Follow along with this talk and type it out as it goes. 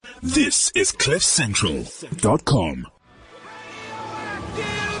This is CliffCentral.com.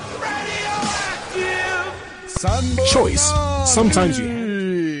 Choice. Sometimes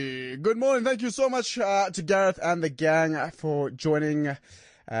you. Good morning. Thank you so much to Gareth and the gang for joining.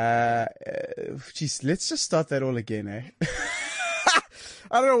 Jeez, let's just start that all again, eh?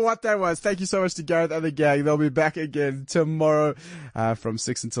 I don't know what that was. Thank you so much to Gareth and the gang. They'll be back again tomorrow from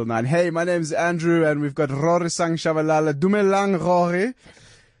 6 until 9. Hey, my name's Andrew, and we've got Rorisang Shabalala. Dumelang, Rory.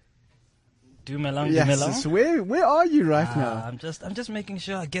 Dumelang, Yes, Dumelang. where are you right now? I'm just making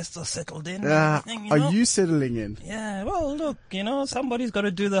sure our guests are settled in. Are know? you settling in? Yeah, well, look, somebody's got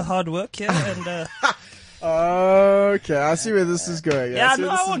to do the hard work here, and Okay, I see where this is going. I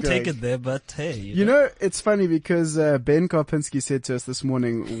won't take it there, but hey, you know, it's funny because Ben Karpinski said to us this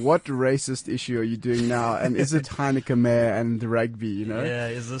morning, "What racist issue are you doing now? And is it Heineken Mayer and rugby? You know?" Yeah,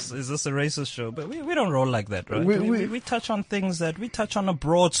 is this a racist show? But we don't roll like that, right? We touch on things we touch on a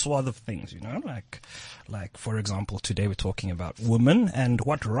broad swath of things, like for example, today we're talking about women and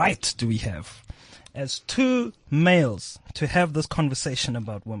what right do we have as two males to have this conversation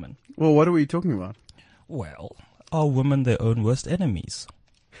about women? Well, what are we talking about? Well, are women their own worst enemies?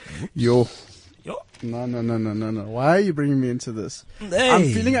 Yo. Yo. No. Why are you bringing me into this? Hey. I'm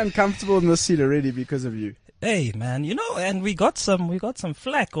feeling uncomfortable in this seat already because of you. Hey, man, and we got some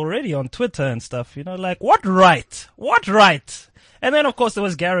flack already on Twitter and stuff, like, what right? What right? And then, of course, there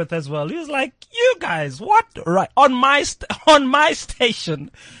was Gareth as well. He was like, you guys, what right? On my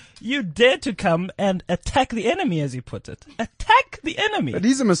station, you dare to come and attack the enemy, as he put it. Attack the enemy. But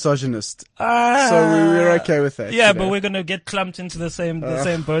he's a misogynist. So we're okay with that. Yeah, but we're going to get clumped into the same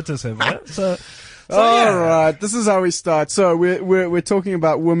boat as him, right? So all right, this is how we start. So we're talking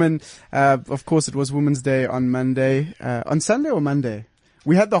about women. Of course, it was Women's Day on Monday, on Sunday or Monday.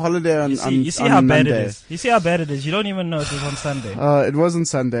 We had the holiday on You see on how Monday. bad it is. You see how bad it is. You don't even know it was on Sunday. It wasn't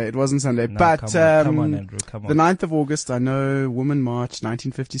Sunday. No, But come on, Andrew. Come on. The 9th of August, I know, Women March,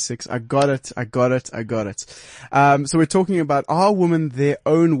 1956. I got it. So we're talking about, are women their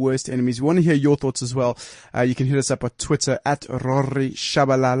own worst enemies? We want to hear your thoughts as well. You can hit us up on Twitter at Rory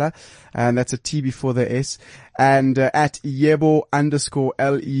Shabalala, and that's a T before the S, and at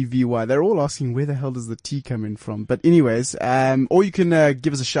Yebo_LEVY. They're all asking, where the hell does the T come in from? But anyways, or you can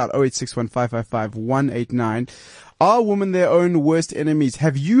give us a shout, 0861 555 189. Are women their own worst enemies?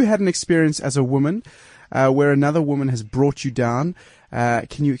 Have you had an experience as a woman where another woman has brought you down?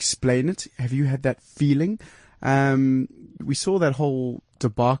 Can you explain it? Have you had that feeling? We saw that whole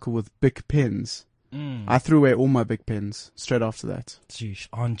debacle with Bic pens. I threw away all my Bic pens straight after that. Jeez,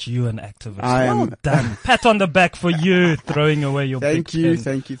 aren't you an activist? Well done. Pat on the back for you throwing away your Bic pens.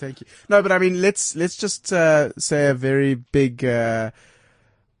 Thank you. No, but I mean, let's just say a very big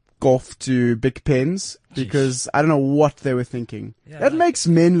golf to Bic pens, because I don't know what they were thinking. Yeah, that makes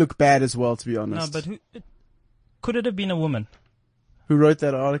men look bad as well, to be honest. No, but could it have been a woman? Who wrote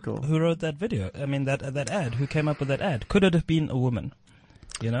that article? Who wrote that video? I mean, that ad. Who came up with that ad? Could it have been a woman?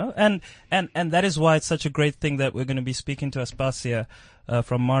 And that is why it's such a great thing that we're going to be speaking to Aspasia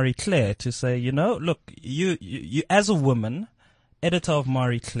from Marie Claire to say, look, you as a woman, editor of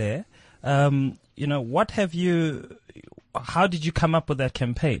Marie Claire, what have you? How did you come up with that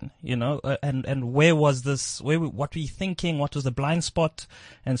campaign? And where was this? What were you thinking? What was the blind spot,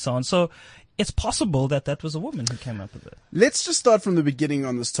 and so on? So it's possible that was a woman who came up with it. Let's just start from the beginning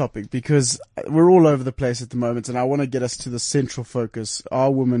on this topic, because we're all over the place at the moment, and I want to get us to the central focus.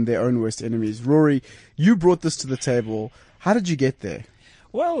 Are women their own worst enemies? Rory, you brought this to the table. How did you get there?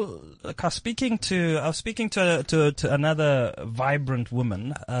 Well, look, I was speaking to another vibrant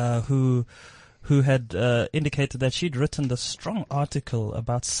woman who had indicated that she'd written this strong article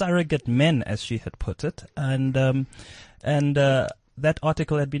about surrogate men, as she had put it, and that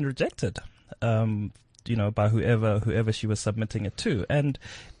article had been rejected. By whoever she was submitting it to. And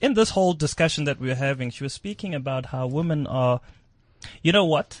in this whole discussion that we were having, she was speaking about how women are, you know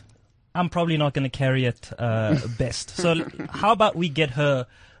what? I'm probably not going to carry it best. So how about we get her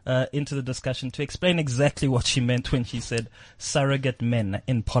into the discussion to explain exactly what she meant when she said surrogate men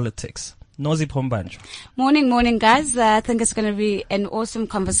in politics. Nozi Pombanjo. Morning, guys. I think it's going to be an awesome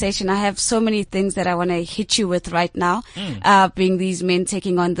conversation. I have so many things that I want to hit you with right now, being these men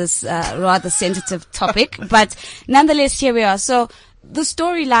taking on this rather sensitive topic. But nonetheless, here we are. So the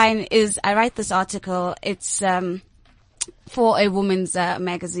storyline is, I write this article. It's for a woman's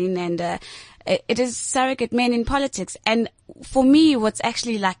magazine, and it is surrogate men in politics. And for me, what's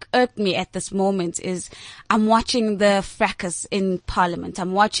actually irked me at this moment is I'm watching the fracas in Parliament.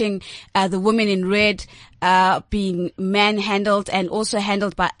 I'm watching the women in red being manhandled and also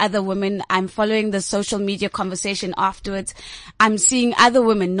handled by other women. I'm following the social media conversation afterwards. I'm seeing other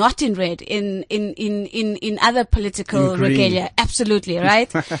women, not in red, in other political regalia. Absolutely, right?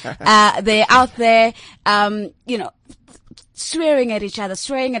 They're out there, swearing at each other,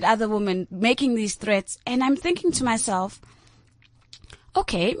 swearing at other women, making these threats. And I'm thinking to myself,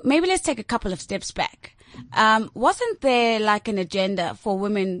 okay, maybe let's take a couple of steps back. Wasn't there like an agenda for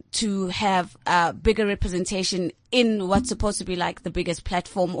women to have bigger representation in what's supposed to be like the biggest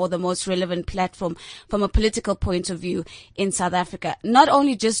platform or the most relevant platform from a political point of view in South Africa? Not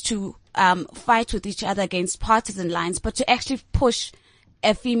only just to fight with each other against partisan lines, but to actually push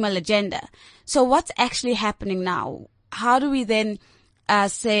a female agenda. So what's actually happening now? How do we then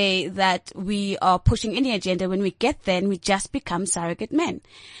say that we are pushing any agenda when we get there and we just become surrogate men?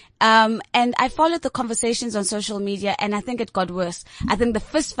 And I followed the conversations on social media, and I think it got worse. I think the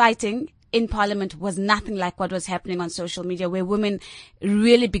fist fighting in Parliament was nothing like what was happening on social media, where women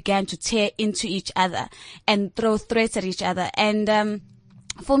really began to tear into each other and throw threats at each other. And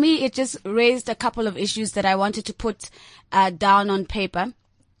for me, it just raised a couple of issues that I wanted to put down on paper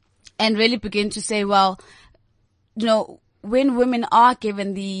and really begin to say, well, when women are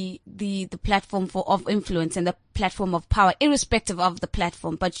given the platform of influence and the platform of power, irrespective of the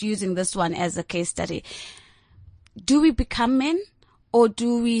platform, but using this one as a case study, do we become men, or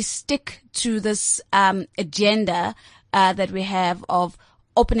do we stick to this agenda that we have of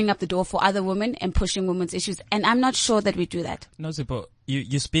opening up the door for other women and pushing women's issues? And I'm not sure that we do that. Nosipo,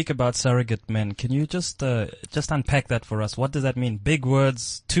 you speak about surrogate men. Can you just unpack that for us? What does that mean? Big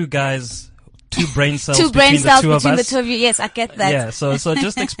words, two guys, two brain cells between the two of us. The two of you. Yes, I get that. Yeah. So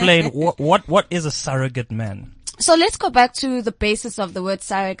just explain what is a surrogate man? So let's go back to the basis of the word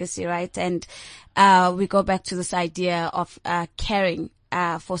surrogacy, right? And we go back to this idea of caring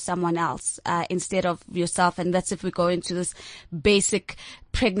for someone else instead of yourself, and that's if we go into this basic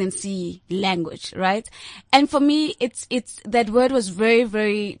pregnancy language, right? And for me, it's that word was very,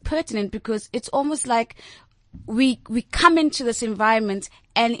 very pertinent, because it's almost like we come into this environment,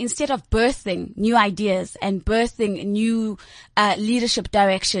 and instead of birthing new ideas and birthing new leadership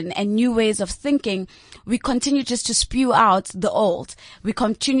direction and new ways of thinking, we continue just to spew out the old. We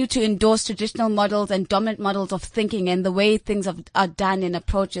continue to endorse traditional models and dominant models of thinking and the way things are done in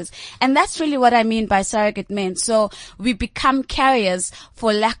approaches. And that's really what I mean by surrogate men. So we become carriers,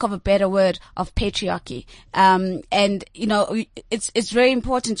 for lack of a better word, of patriarchy. And it's very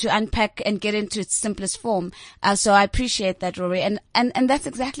important to unpack and get into its simplest form. So I appreciate that, Rory. And that's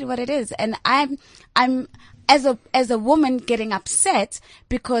exactly what it is. And I'm as a woman getting upset,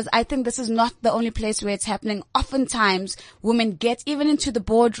 because I think this is not the only place where it's happening. Oftentimes women get even into the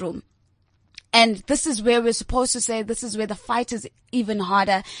boardroom, and this is where we're supposed to say, this is where the fight is even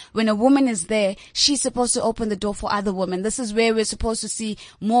harder. When a woman is there, she's supposed to open the door for other women. This is where we're supposed to see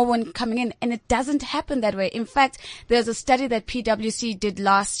more women coming in, and it doesn't happen that way. In fact, there's a study that PwC did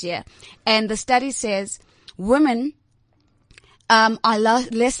last year, and the study says women are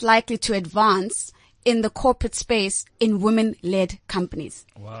less likely to advance in the corporate space in women-led companies.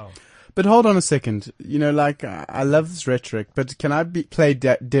 Wow. But hold on a second. I love this rhetoric, but can I play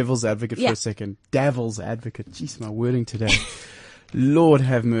devil's advocate for a second? Devil's advocate. Jeez, my wording today. Lord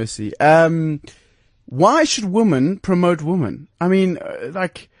have mercy. Why should women promote women? I mean,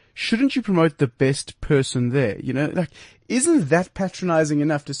 shouldn't you promote the best person there? Isn't that patronizing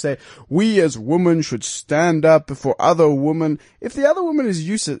enough to say, we as women should stand up for other women? If the other woman is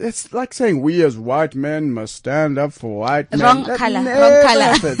useless, it's like saying we as white men must stand up for white men. Wrong color.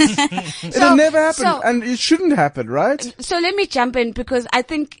 It'll never happen, and it shouldn't happen, right? So let me jump in, because I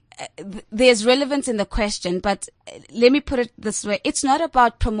think there's relevance in the question, but let me put it this way. It's not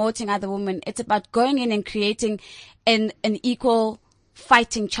about promoting other women. It's about going in and creating an equal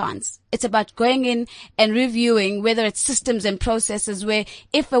fighting chance. It's about going in and reviewing whether it's systems and processes where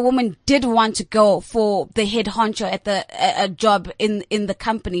if a woman did want to go for the head honcho at a job in the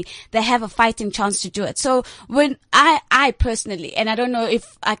company, they have a fighting chance to do it. So when I personally, and I don't know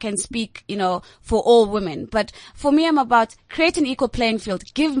if I can speak, for all women, but for me, I'm about create an equal playing field.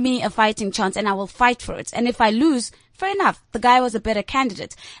 Give me a fighting chance and I will fight for it. And if I lose, fair enough. The guy was a better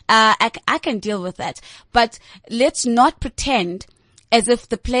candidate. I can deal with that. But let's not pretend as if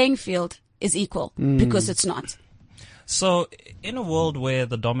the playing field is equal, because it's not. So in a world where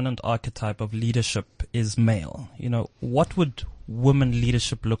the dominant archetype of leadership is male, what would women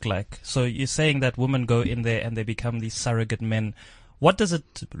leadership look like? So you're saying that women go in there and they become these surrogate men. What does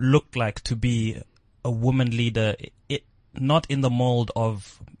it look like to be a woman leader, not in the mold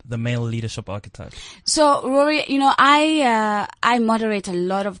of the male leadership archetype? So, Rory, I moderate a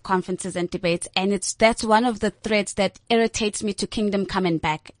lot of conferences and debates, and that's one of the threads that irritates me to Kingdom Coming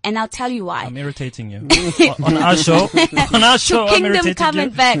Back. And I'll tell you why. I'm irritating you. on our show. On our show, I'm Kingdom irritating Coming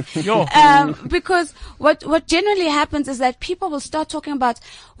you. Back. Yo. Because what generally happens is that people will start talking about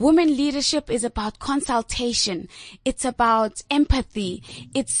women leadership is about consultation. It's about empathy.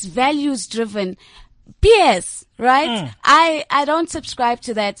 It's values driven. BS, right? I don't subscribe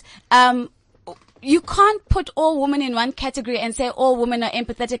to that. You can't put all women in one category and say all women are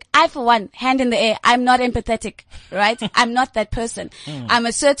empathetic. I, for one, hand in the air, I'm not empathetic, right? I'm not that person. I'm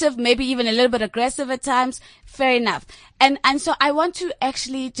assertive, maybe even a little bit aggressive at times. Fair enough. And so I want to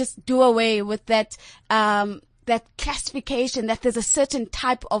actually just do away with that classification that there's a certain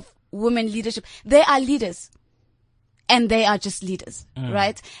type of women leadership. They are leaders. And they are just leaders,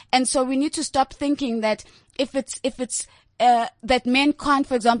 right? And so we need to stop thinking that if it's that men can't,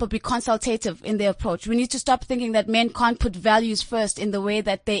 for example, be consultative in their approach. We need to stop thinking that men can't put values first in the way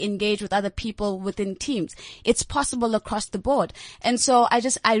that they engage with other people within teams. It's possible across the board. And so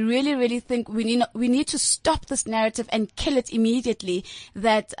I really, really think we need to stop this narrative and kill it immediately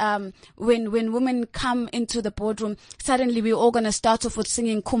that, when women come into the boardroom, suddenly we're all going to start off with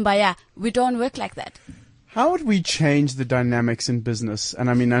singing Kumbaya. We don't work like that. How would we change the dynamics in business? And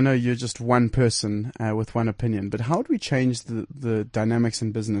I mean, I know you're just one person with one opinion, but how do we change the dynamics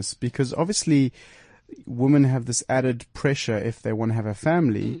in business? Because obviously women have this added pressure if they want to have a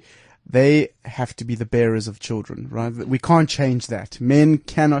family. They have to be the bearers of children, right? We can't change that. Men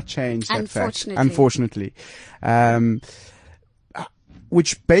cannot change that fact. Unfortunately.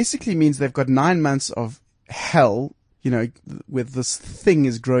 Which basically means they've got 9 months of hell, where this thing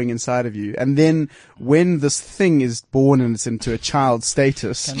is growing inside of you. And then when this thing is born and it's into a child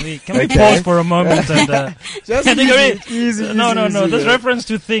status. Can we pause for a moment and, just easy. No. This reference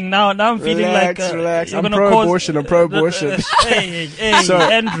to thing. Now I'm feeling relax. I'm pro-abortion. Hey, so,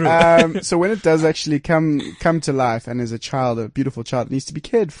 Andrew. So when it does actually come to life and is a child, a beautiful child, it needs to be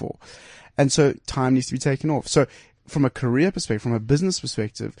cared for. And so time needs to be taken off. So from a career perspective, from a business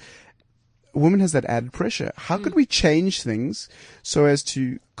perspective, a woman has that added pressure. How could we change things so as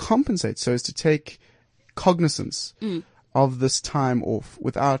to compensate, so as to take cognizance of this time off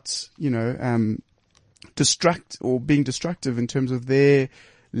without, distract or being destructive in terms of their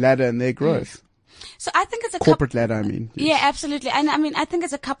ladder and their growth? So I think it's a corporate ladder, I mean. Yes. Yeah, absolutely. And I mean, I think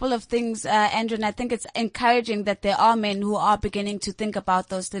it's a couple of things, Andrew, and I think it's encouraging that there are men who are beginning to think about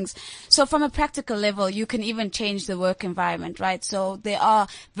those things. So from a practical level, you can even change the work environment, right? So there are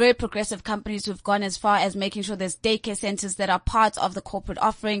very progressive companies who've gone as far as making sure there's daycare centers that are part of the corporate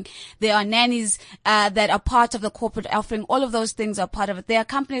offering. There are nannies, that are part of the corporate offering. All of those things are part of it. There are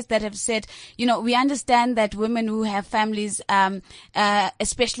companies that have said, we understand that women who have families,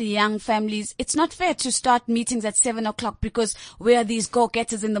 especially young families, it's not fair to start meetings at 7:00 because we are these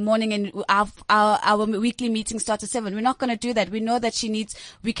go-getters in the morning and our weekly meetings start at 7. We're not going to do that. We know that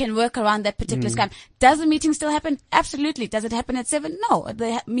we can work around that particular time. Does the meeting still happen? Absolutely. Does it happen at 7? No.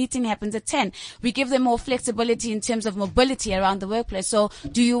 The meeting happens at 10. We give them more flexibility in terms of mobility around the workplace. So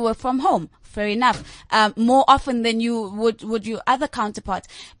do you work from home? Fair enough. More often than you would your other counterparts.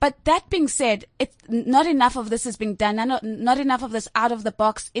 But that being said, it's not enough of this is being done. Not enough of this out of the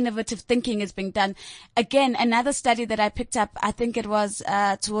box innovative thinking is being done. Again, another study that I picked up, I think it was,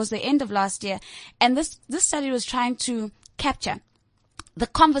 towards the end of last year. And this study was trying to capture the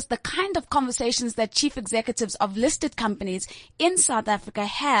kind of conversations that chief executives of listed companies in South Africa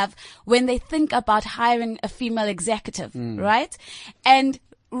have when they think about hiring a female executive, right? And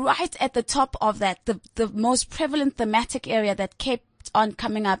right at the top of that, the most prevalent thematic area that kept on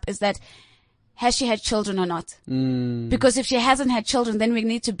coming up is that, has she had children or not? Because if she hasn't had children, then we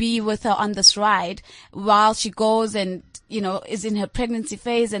need to be with her on this ride while she goes and, is in her pregnancy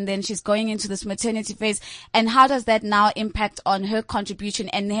phase and then she's going into this maternity phase. And how does that now impact on her contribution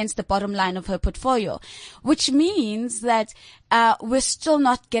and hence the bottom line of her portfolio? Which means that we're still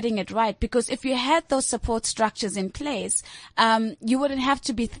not getting it right, because if you had those support structures in place, you wouldn't have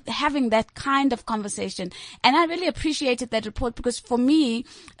to be having that kind of conversation. And I really appreciated that report, because for me,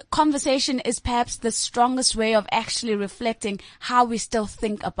 conversation is perhaps the strongest way of actually reflecting how we still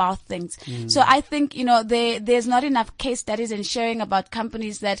think about things. So I think, there's not enough case studies and sharing about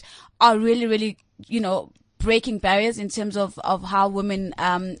companies that are really, really, breaking barriers in terms of how women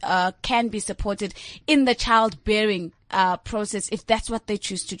can be supported in the childbearing process if that's what they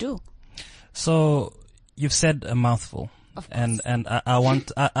choose to do. So you've said a mouthful, and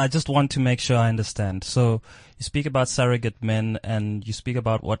I just want to make sure I understand. So you speak about surrogate men, and you speak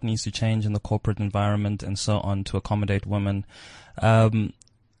about what needs to change in the corporate environment and so on to accommodate women.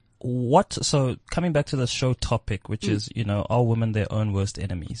 So coming back to the show topic, which is, are women their own worst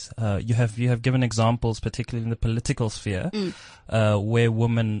enemies? You have given examples, particularly in the political sphere, where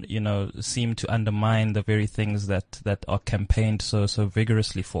women, seem to undermine the very things that are campaigned so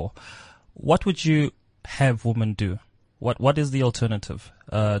vigorously for. What would you have women do? What is the alternative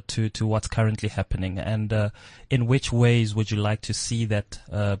to what's currently happening, and in which ways would you like to see that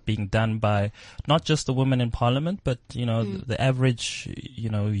being done by not just the women in parliament, but the average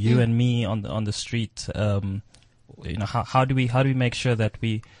you and me on the street? How do we make sure that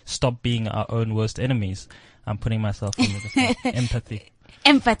we stop being our own worst enemies? I'm putting myself in the empathy.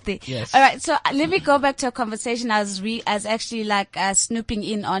 Empathy. Yes. All right. So let me go back to a conversation I was actually snooping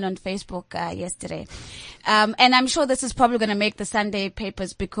in on Facebook yesterday. And I'm sure this is probably going to make the Sunday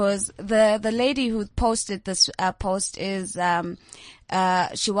papers, because the lady who posted this post is she's on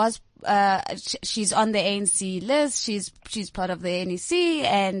the ANC list. She's part of the NEC,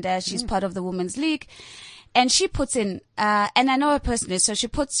 and she's part of the Women's League. And she puts in, and I know her personally, so she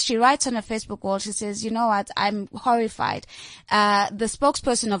writes on her Facebook wall, she says, you know what, I'm horrified. The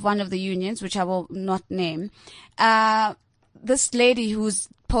spokesperson of one of the unions, which I will not name, this lady who's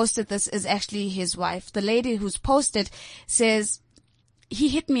posted this is actually his wife. The lady who's posted says, he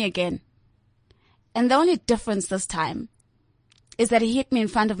hit me again. And the only difference this time is that he hit me in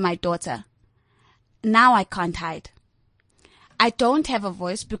front of my daughter. Now I can't hide. I don't have a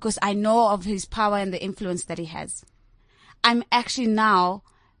voice because I know of his power and the influence that he has. I'm actually now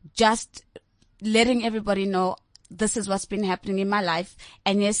just letting everybody know this is what's been happening in my life.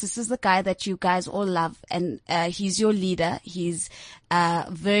 And yes, this is the guy that you guys all love. And he's your leader. He's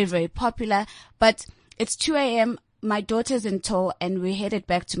very, very popular. But it's 2 a.m. My daughter's in tow, and we're headed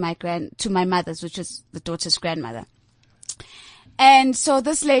back to my mother's, which is the daughter's grandmother. And so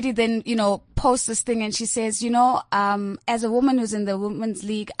this lady then, posts this thing, and she says, as a woman who's in the Women's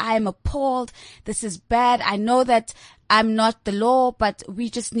League, I am appalled. This is bad. I know that I'm not the law, but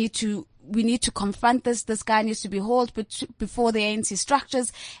we need to confront this. This guy needs to be hauled before the ANC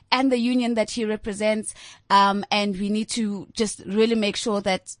structures and the union that he represents. And we need to just really make sure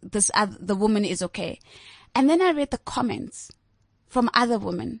that the woman is okay. And then I read the comments from other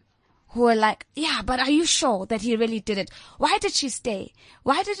women who are like, yeah, but are you sure that he really did it? Why did she stay?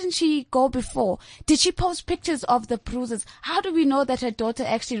 Why didn't she go before? Did she post pictures of the bruises? How do we know that her daughter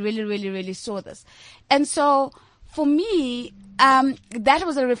actually really, really, really saw this? And so for me, that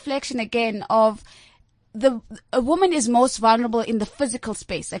was a reflection again of a woman is most vulnerable in the physical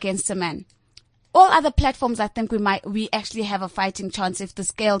space against a man. All other platforms, I think we actually have a fighting chance if the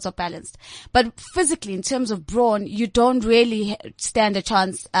scales are balanced. But physically, in terms of brawn, you don't really stand a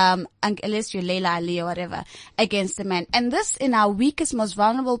chance, unless you're Layla Ali or whatever, against a man. And this, in our weakest, most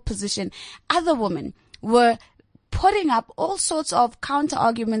vulnerable position, other women were putting up all sorts of counter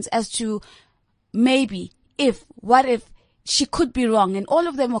arguments as to maybe, what if she could be wrong. And all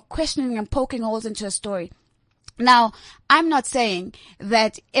of them were questioning and poking holes into her story. Now, I'm not saying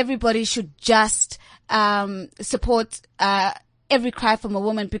that everybody should just support every cry from a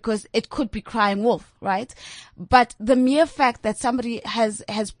woman, because it could be crying wolf, right? But the mere fact that somebody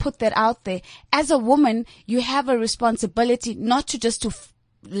has put that out there, as a woman, you have a responsibility not to just to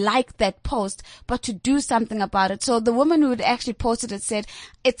like that post, but to do something about it. So the woman who had actually posted it said,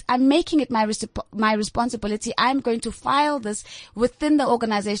 I'm making it my responsibility. I'm going to file this within the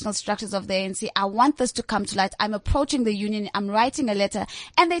organizational structures of the ANC. I want this to come to light. I'm approaching the union. I'm writing a letter.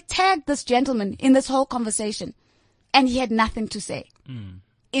 And they tagged this gentleman in this whole conversation, and he had nothing to say.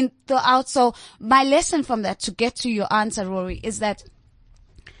 So my lesson from that, to get to your answer, Rory, is that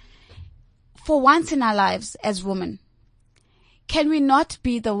for once in our lives as women, can we not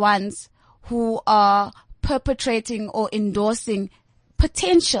be the ones who are perpetrating or endorsing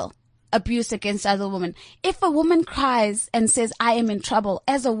potential abuse against other women? If a woman cries and says, I am in trouble,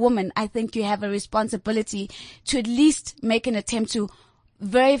 as a woman, I think you have a responsibility to at least make an attempt to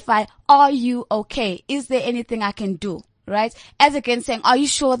verify, are you okay? Is there anything I can do? Right? As against saying, are you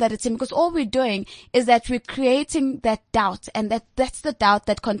sure that it's him? Because all we're doing is that we're creating that doubt, and that's the doubt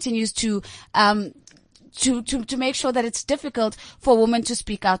that continues to make sure that it's difficult for women to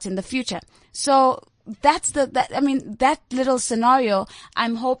speak out in the future. So that little scenario,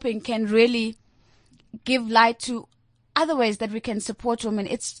 I'm hoping, can really give light to other ways that we can support women.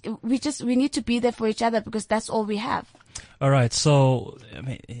 We need to be there for each other, because that's all we have. All right. So,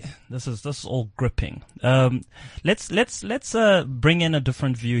 this is all gripping. Let's bring in a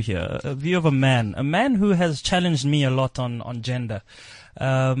different view here, a view of a man who has challenged me a lot on gender,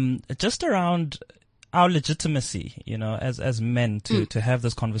 just around our legitimacy, as men to have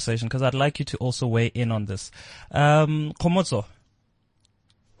this conversation, because I'd like you to also weigh in on this. Khomotso.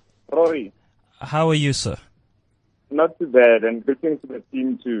 Rory. How are you, sir? Not too bad, and greetings to the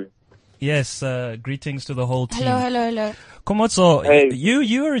team too. Yes, greetings to the whole team. Hello. Komotso, Hey.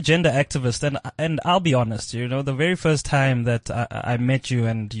 you are a gender activist, and I'll be honest, the very first time that I met you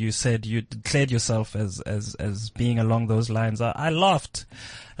and you said you declared yourself as being along those lines, I laughed.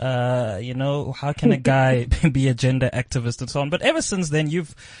 How can a guy be a gender activist and so on? But ever since then,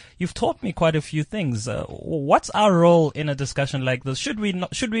 you've taught me quite a few things. What's our role in a discussion like this? Should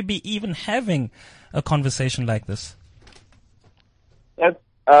we be even having a conversation like this? Yes.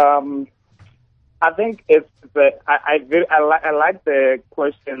 I think I like the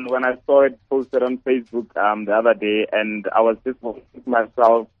question when I saw it posted on Facebook the other day, and I was just wondering to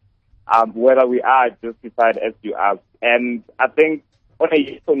myself whether we are justified as you asked. And I think on a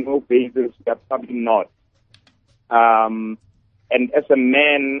yes or no basis, we are probably not. And as a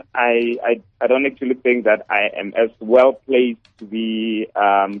man, I don't actually think that I am as well placed to be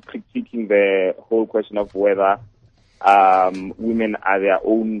critiquing the whole question of whether women are their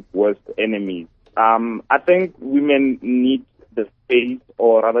own worst enemies. I think women need the space,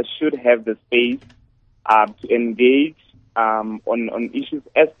 or rather should have the space, to engage on issues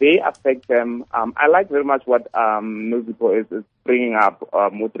as they affect them. I like very much what Nosipo is bringing up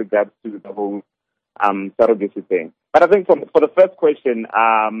with regards to the whole surrogacy thing. But I think for the first question,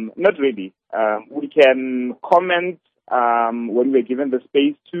 not really. We can comment when we're given the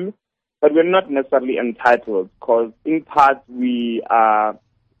space to, but we're not necessarily entitled, because in part we are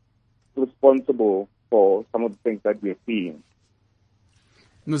responsible for some of the things that we're seeing.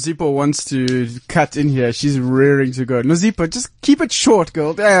 Nosipo wants to cut in here. She's rearing to go. Nosipo, just keep it short,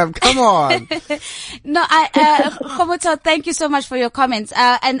 girl. Damn, come on. No, Komotso, thank you so much for your comments.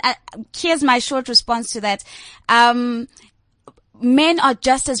 And here's my short response to that. Men are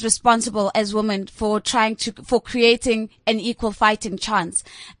just as responsible as women for creating an equal fighting chance.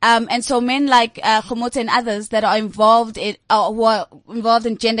 And so men like, Komotso and others that are involved in, who are involved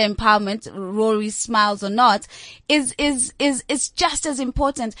in gender empowerment, Rory smiles or not, is just as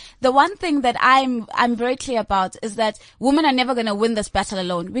important. The one thing that I'm very clear about is that women are never going to win this battle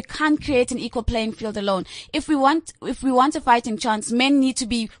alone. We can't create an equal playing field alone. If we want a fighting chance, men need to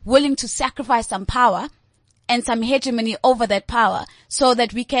be willing to sacrifice some power and some hegemony over that power so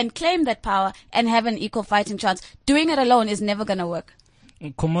that we can claim that power and have an equal fighting chance. Doing it alone is never going to work.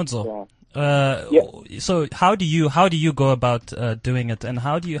 Komotso, so how do you go about doing it, and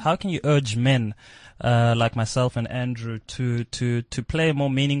how can you urge men like myself and Andrew to play a more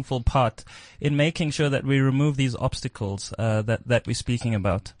meaningful part in making sure that we remove these obstacles that we're speaking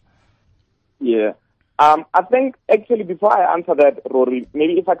about? Yeah. I think, actually, before I answer that, Rory,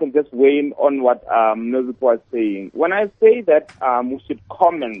 maybe if I can just weigh in on what Nosipo was saying. When I say that we should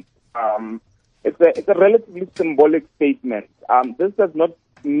comment, it's a relatively symbolic statement. This does not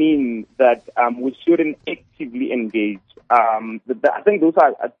mean that we shouldn't actively engage. I think those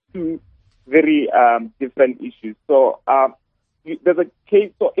are two very different issues. So there's a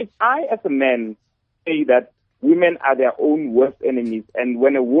case. So if I, as a man, say that women are their own worst enemies, and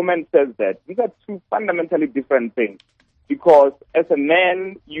when a woman says that, these are two fundamentally different things. Because as a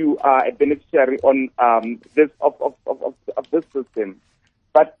man, you are a beneficiary on this system.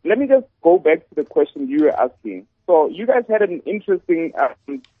 But let me just go back to the question you were asking. So you guys had an interesting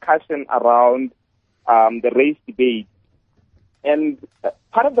discussion around the race debate. And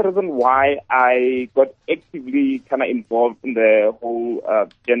part of the reason why I got actively kind of involved in the whole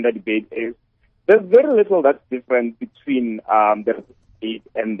gender debate is there's very little that's different between the race debate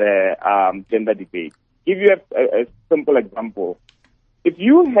and the gender debate. Give you a simple example. If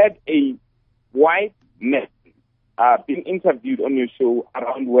you had a white man being interviewed on your show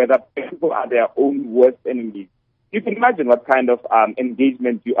around whether people are their own worst enemies, you can imagine what kind of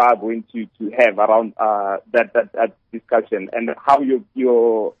engagement you are going to have around that discussion, and how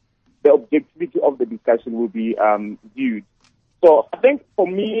the objectivity of the discussion will be viewed. So I think for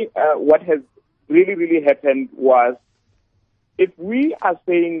me, what has really, really happened was, if we are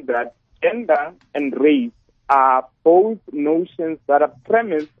saying that gender and race are both notions that are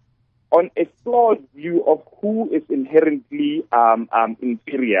premised on a flawed view of who is inherently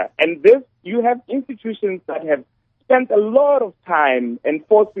inferior. And this, you have institutions that have spent a lot of time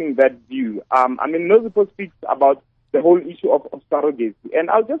enforcing that view. Nosipo speaks about the whole issue of surrogacy. And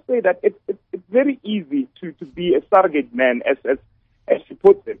I'll just say that it's very easy to be a surrogate man, as she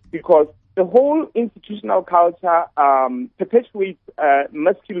puts it, because the whole institutional culture perpetuates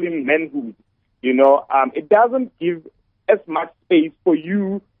masculine manhood. It doesn't give as much space for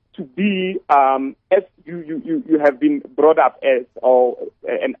you to be as you have been brought up as, or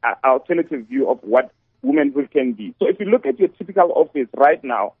an alternative view of what womanhood can be. So if you look at your typical office right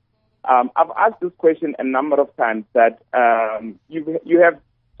now, I've asked this question a number of times that you have,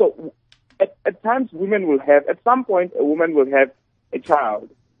 so at times women will have, at some point a woman will have a child.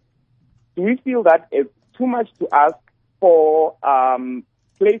 Do we feel that it's too much to ask for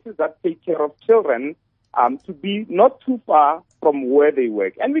places that take care of children to be not too far from where they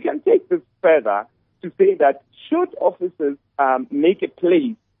work? And we can take this further to say that should officers make a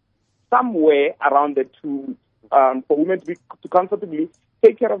place somewhere around the two for women to comfortably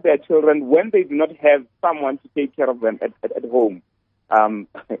take care of their children when they do not have someone to take care of them at home.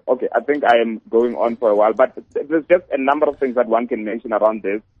 Okay, I think I am going on for a while, but there's just a number of things that one can mention around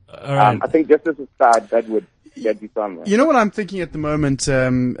this. Right. I think just as a start, that would get you somewhere. You know what I'm thinking at the moment,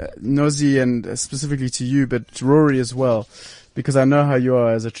 Nozi, and specifically to you, but Rory as well, because I know how you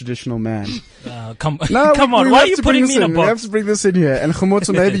are as a traditional man. Come on, why are you putting me in a box? We have to bring this in here. And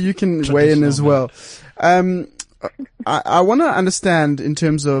Khomotso, maybe you can weigh in as well. I want to understand in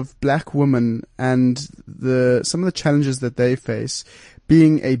terms of black women and some of the challenges that they face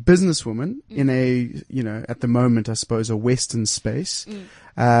being a businesswoman in a, at the moment, I suppose, a Western space,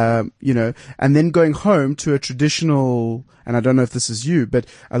 and then going home to a traditional, and I don't know if this is you, but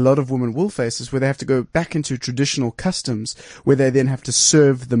a lot of women will face this where they have to go back into traditional customs where they then have to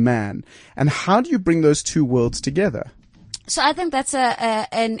serve the man. And how do you bring those two worlds together? So I think that's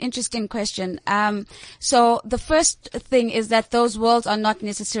an interesting question. So the first thing is that those worlds are not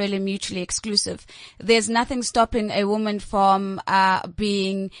necessarily mutually exclusive. There's nothing stopping a woman from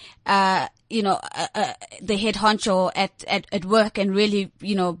being the head honcho at work and really,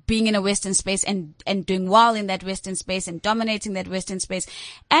 being in a Western space and doing well in that Western space and dominating that Western space,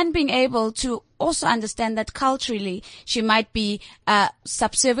 and being able to also understand that culturally she might be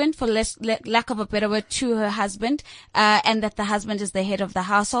subservient, for lack of a better word, to her husband, and that the husband is the head of the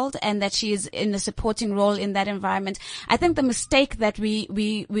household and that she is in a supporting role in that environment. I think the mistake that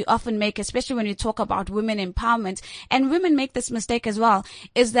we often make, especially when we talk about women empowerment, and women make this mistake as well,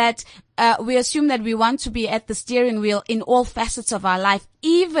 is that we assume that we want to be at the steering wheel in all facets of our life.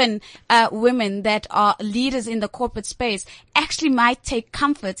 Even women that are leaders in the corporate space actually might take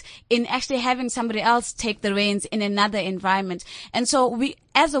comfort in actually having somebody else take the reins in another environment. And so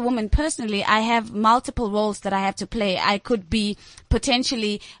as a woman personally, I have multiple roles that I have to play. I could be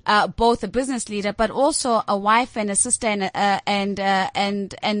potentially both a business leader, but also a wife and a sister and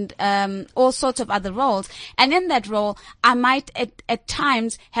all sorts of other roles. And in that role, I might at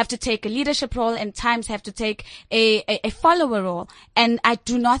times have to take a leadership role and times have to take a follower role. And I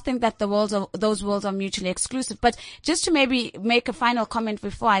do not think that those roles are mutually exclusive. But just to maybe make a final comment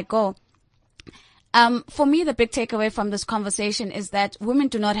before I go. For me, the big takeaway from this conversation is that women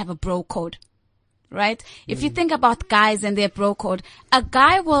do not have a bro code, right? If you think about guys and their bro code, a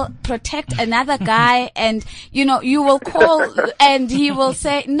guy will protect another guy and, you will call and he will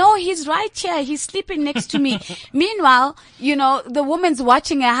say, no, he's right here. He's sleeping next to me. Meanwhile, the woman's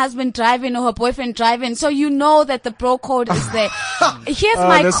watching her husband driving or her boyfriend driving. So you know that the bro code is there. Here's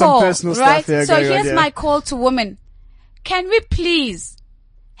my call, right? So here's my call to women. Can we please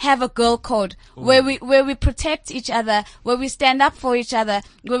have a girl code where we protect each other, where we stand up for each other,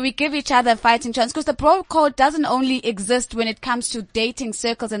 where we give each other a fighting chance? Because the bro code doesn't only exist when it comes to dating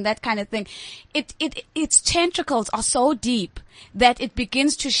circles and that kind of thing. Its tentacles are so deep that it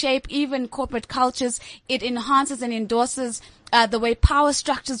begins to shape even corporate cultures. It enhances and endorses the way power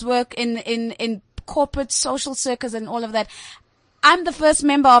structures work in corporate social circles and all of that. I'm the first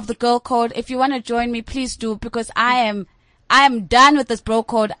member of the girl code. If you want to join me, please do, because I am done with this bro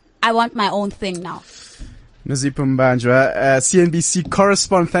code. I want my own thing now. Nozipho Mbanjwa, CNBC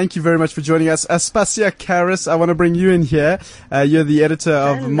correspondent, thank you very much for joining us. Aspasia Karis, I want to bring you in here. You're the editor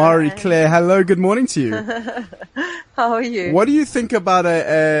of Marie Claire. Hello, good morning to you. How are you? What do you think about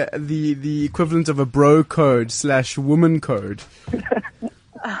the equivalent of a bro code / woman code?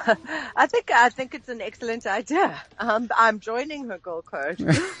 I think it's an excellent idea. I'm joining her girl code.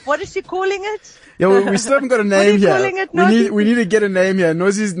 What is she calling it? Yeah, we still haven't got a name here. Calling it, we need to get a name here.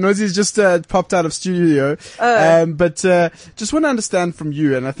 Nozi's just popped out of studio. But just want to understand from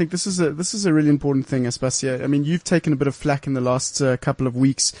you, and I think this is a really important thing, Aspasia. I mean, you've taken a bit of flack in the last couple of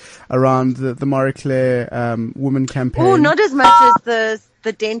weeks around the Marie Claire woman campaign. Oh, not as much as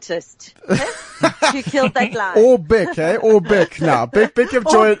the dentist. Who killed that line. Or Bic, Or Bic. Now, Bic have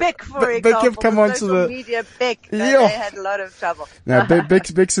joined. Or Bic, for example. Bic have come onto social media Bic. They had a lot of trouble. No,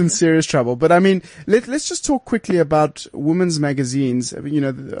 Bic's in serious trouble. But I mean, let's just talk quickly about women's magazines.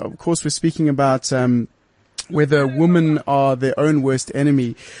 Of course, we're speaking about, whether women are their own worst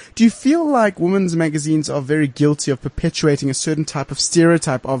enemy. Do you feel like women's magazines are very guilty of perpetuating a certain type of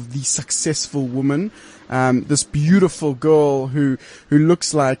stereotype of the successful woman? This beautiful girl who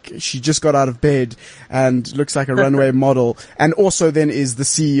looks like she just got out of bed and looks like a runway model, and also then is the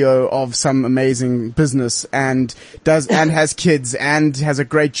CEO of some amazing business and has kids and has a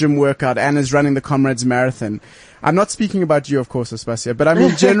great gym workout and is running the Comrades Marathon. I'm not speaking about you, of course, Aspasia, but I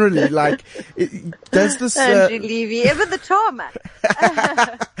mean generally, like, does this... Andrew Levy, ever the tarmac.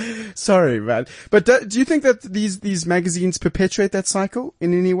 Sorry, man. But do you think that these magazines perpetuate that cycle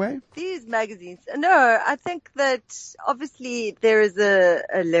in any way? These magazines? No, I think that obviously there is a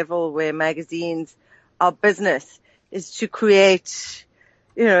level where magazines, our business is to create,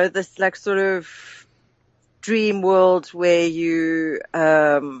 this like sort of dream world where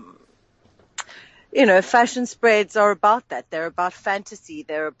fashion spreads are about that. They're about fantasy.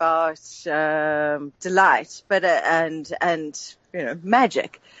 They're about delight, but and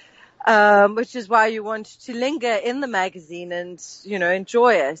magic, which is why you want to linger in the magazine and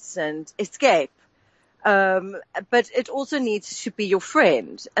enjoy it and escape. But it also needs to be your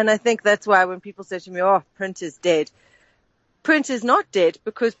friend, and I think that's why when people say to me, "Oh, print is dead," print is not dead,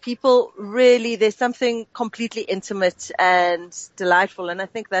 because people really, there's something completely intimate and delightful, and I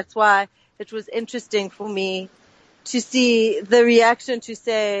think that's why it was interesting for me to see the reaction to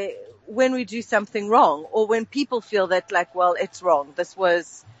say when we do something wrong, or when people feel that like, well, it's wrong. This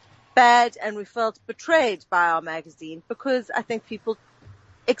was bad and we felt betrayed by our magazine, because I think people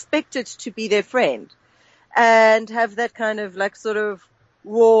expected to be their friend and have that kind of like sort of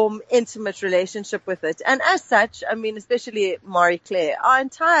warm, intimate relationship with it. And as such, I mean, especially Marie Claire, our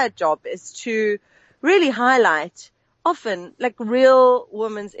entire job is to really highlight often like real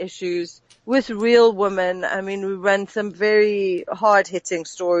women's issues with real women. I mean, we run some very hard-hitting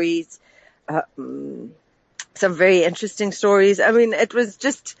stories, some very interesting stories. I mean, it was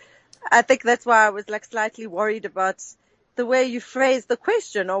just, I think that's why I was like slightly worried about the way you phrase the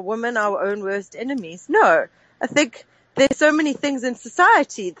question, are women our own worst enemies? No, I think there's so many things in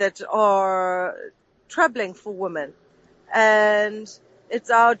society that are troubling for women, and it's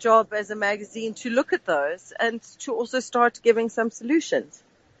our job as a magazine to look at those and to also start giving some solutions.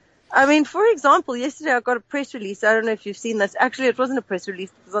 I mean, for example, yesterday I got a press release. I don't know if you've seen this. Actually, it wasn't a press release.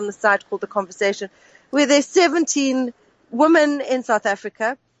 It was on the site called The Conversation, where there's 17 women in South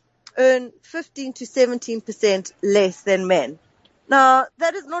Africa earn 15 to 17% less than men. Now,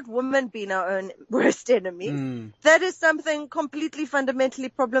 that is not women being our own worst enemy. That is something completely fundamentally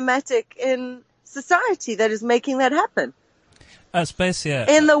problematic in society that is making that happen. Aspasia.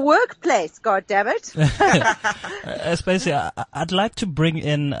 In the workplace, goddammit. Aspasia, I'd like to bring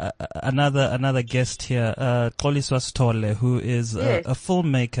in another guest here, Xoliswa Sithole, who is Yes. a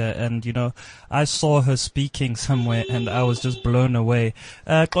filmmaker, and I saw her speaking somewhere and I was just blown away.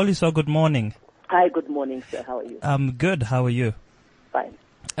 Xoliswa, good morning. Hi, good morning, sir. How are you? I'm good. How are you? Fine.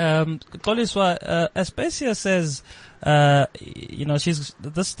 Xoliswa, Aspasia says,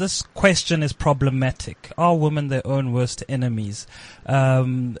 this question is problematic. Are women their own worst enemies?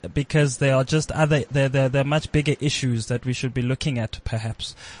 Because they are just they're much bigger issues that we should be looking at,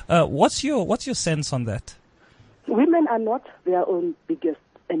 perhaps. What's your sense on that? Women are not their own biggest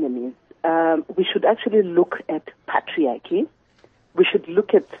enemies. We should actually look at patriarchy. We should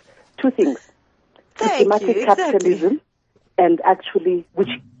look at two things. Systematic capitalism, and actually which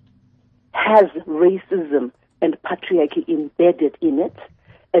has racism and patriarchy embedded in it.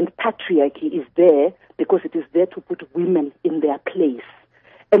 And patriarchy is there because it is there to put women in their place.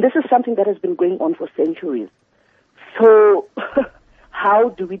 And this is something that has been going on for centuries. So how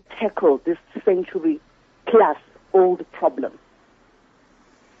do we tackle this century-plus old problem?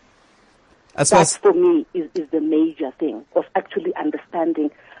 That, for me, is the major thing of actually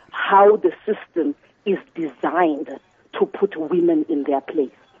understanding how the system is designed to put women in their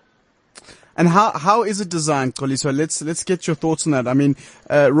place. And how is it designed, Xoliswa? Let's get your thoughts on that. I mean,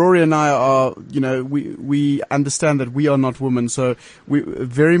 Rory and I are, we understand that we are not women, so we're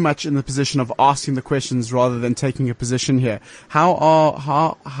very much in the position of asking the questions rather than taking a position here. How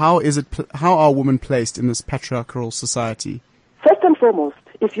are women placed in this patriarchal society? First and foremost,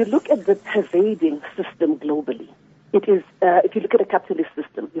 if you look at the pervading system globally, it is, if you look at a capitalist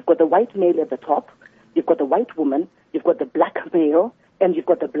system, you've got the white male at the top, you've got the white woman, you've got the black male, and you've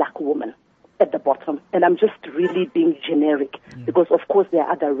got the black woman at the bottom. And I'm just really being generic because, of course, there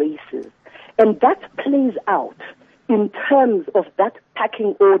are other races. And that plays out in terms of that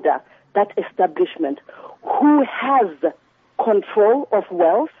packing order, that establishment, who has control of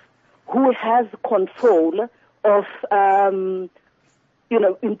wealth, who has control of,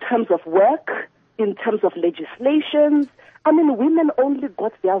 in terms of work, in terms of legislations. I mean, women only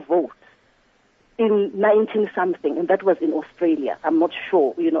got their vote in 19-something, and that was in Australia. I'm not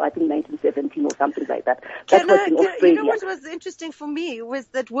sure, I think 1917 or something like that. That was in Australia. What was interesting for me was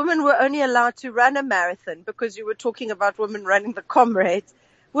that women were only allowed to run a marathon, because you were talking about women running the Comrades.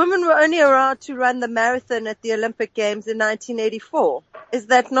 Women were only allowed to run the marathon at the Olympic Games in 1984. Is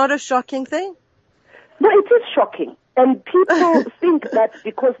that not a shocking thing? No, it is shocking. And people think that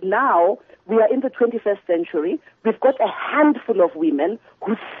because now we are in the 21st century, we've got a handful of women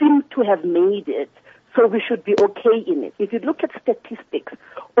who seem to have made it, so we should be okay in it. If you look at statistics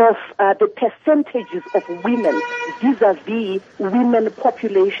of the percentages of women vis-a-vis women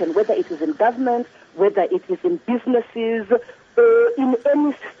population, whether it is in government, whether it is in businesses, in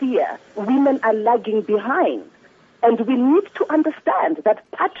any sphere, women are lagging behind. And we need to understand that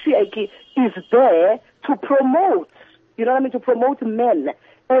patriarchy is there to promote, to promote men.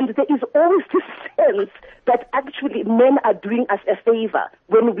 And there is always this sense that actually men are doing us a favor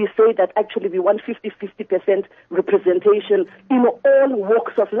when we say that actually we want 50% representation in all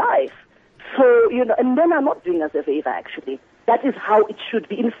walks of life. So, and men are not doing us a favor actually. That is how it should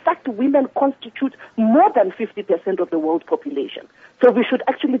be. In fact, women constitute more than 50% of the world population. So we should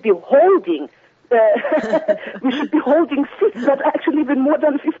actually be holding seats that are actually even more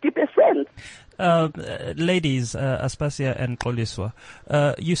than 50%. Ladies, Aspasia and Xoliswa,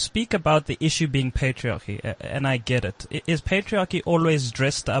 you speak about the issue being patriarchy, and I get it. Is patriarchy always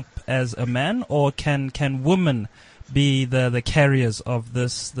dressed up as a man, or can women be the carriers of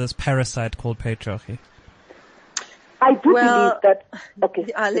this parasite called patriarchy? I do believe that. Okay,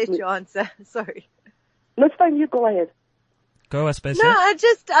 I'll let you answer. Sorry. No, it's fine. You go ahead. Go, Aspasia. No, I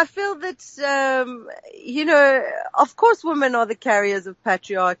feel that, of course women are the carriers of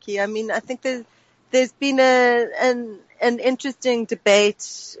patriarchy. I mean, I think there's been an interesting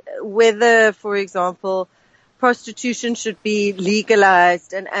debate whether, for example, prostitution should be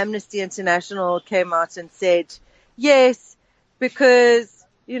legalized, and Amnesty International came out and said, yes, because,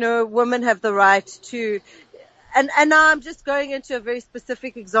 women have the right to, and now I'm just going into a very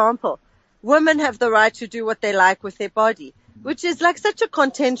specific example. Women have the right to do what they like with their body, which is like such a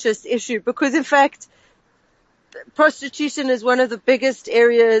contentious issue, because in fact, prostitution is one of the biggest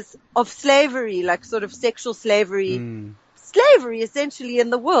areas of slavery, like sort of sexual slavery, slavery essentially in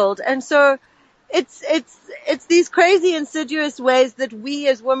the world. And so it's these crazy insidious ways that we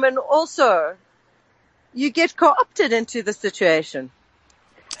as women also, you get co-opted into the situation.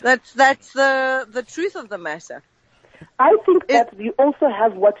 That's the truth of the matter. I think that we also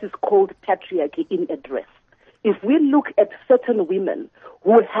have what is called patriarchy in a dress. If we look at certain women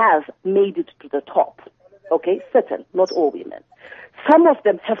who have made it to the top, okay, certain, not all women, some of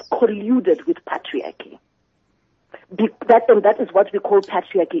them have colluded with patriarchy. That is what we call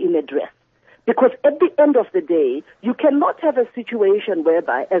patriarchy in a dress. Because at the end of the day, you cannot have a situation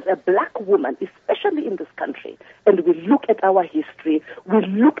whereby, as a black woman, especially in this country, and we look at our history, we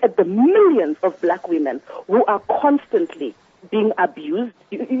look at the millions of black women who are constantly being abused.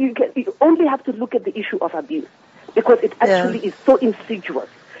 You only have to look at the issue of abuse, because it actually is so insidious.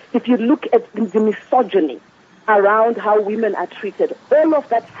 If you look at the misogyny around how women are treated, all of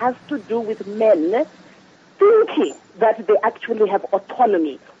that has to do with men thinking that they actually have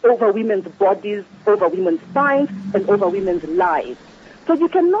autonomy over women's bodies, over women's minds, and over women's lives. So you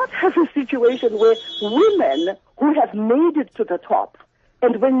cannot have a situation where women who have made it to the top,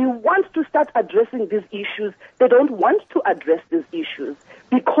 and when you want to start addressing these issues, they don't want to address these issues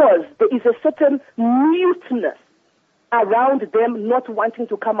because there is a certain muteness around them not wanting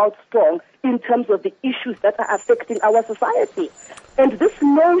to come out strong in terms of the issues that are affecting our society. And this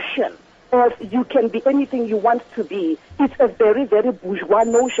notion of you can be anything you want to be, it's a very, very bourgeois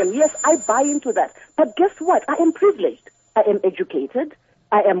notion. Yes, I buy into that. But guess what? I am privileged. I am educated.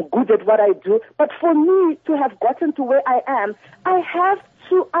 I am good at what I do. But for me to have gotten to where I am, I have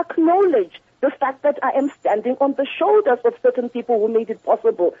to acknowledge the fact that I am standing on the shoulders of certain people who made it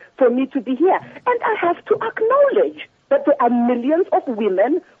possible for me to be here. And I have to acknowledge that there are millions of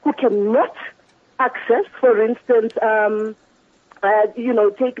women who cannot access, for instance,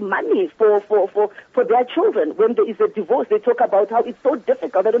 take money for their children. When there is a divorce, they talk about how it's so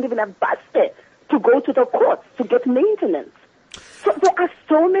difficult. They don't even have bus fare to go to the courts to get maintenance. So there are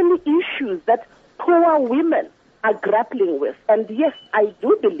so many issues that poor women are grappling with. And yes, I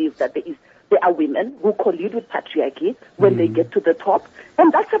do believe that there are women who collude with patriarchy when they get to the top.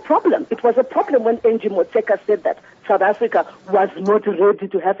 And that's a problem. It was a problem when Angie Motshekga said that South Africa was not ready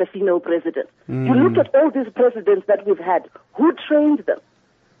to have a female president. You look at all these presidents that we've had. Who trained them?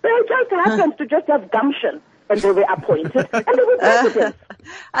 They just happened to just have gumption and they were appointed, and they were presidents.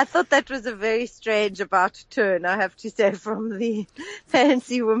 I thought that was a very strange about turn, I have to say, from the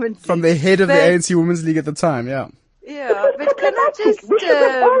ANC Women's League. From the head of the ANC Women's League at the time, yeah. Yeah, but can I just we should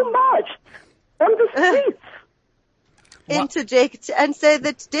have all marched on the streets. Interject and say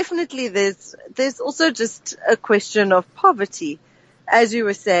that definitely there's also just a question of poverty, as you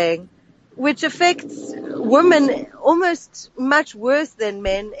were saying, which affects women almost much worse than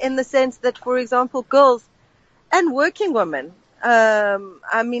men, in the sense that, for example, girls and working women. I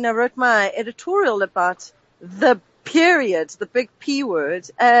wrote my editorial about the period, the big P word,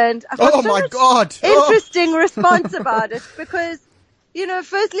 and I got interesting response about it, because,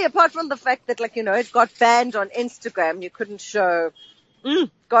 firstly, apart from the fact that, it got banned on Instagram, you couldn't show,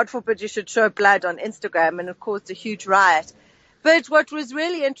 God forbid you should show blood on Instagram, and it caused a huge riot. But what was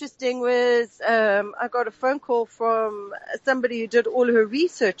really interesting was, I got a phone call from somebody who did all her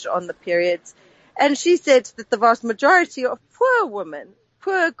research on the periods, and she said that the vast majority of poor women,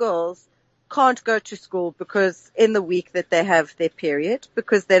 poor girls, can't go to school because in the week that they have their period,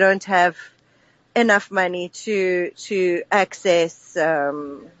 because they don't have enough money to access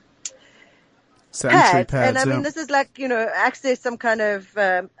sanitary pads. And this is access some kind of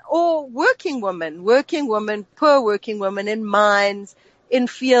or working women, poor working women in mines, in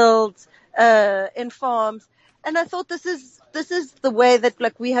fields, in farms. And I thought this is the way that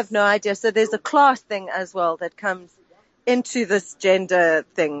we have no idea. So there's a class thing as well that comes into this gender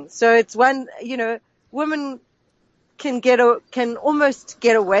thing. So it's one, women can almost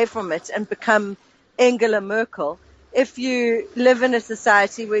get away from it and become Angela Merkel if you live in a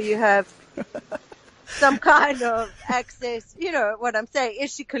society where you have some kind of access. You know what I'm saying?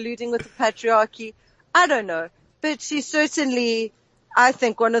 Is she colluding with the patriarchy? I don't know. But she's certainly, I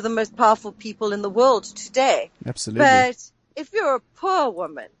think, one of the most powerful people in the world today. Absolutely. But if you're a poor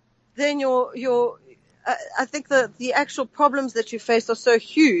woman, then I think the actual problems that you face are so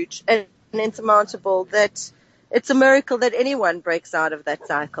huge and insurmountable that it's a miracle that anyone breaks out of that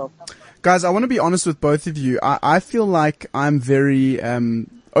cycle. Guys, I want to be honest with both of you. I feel like I'm very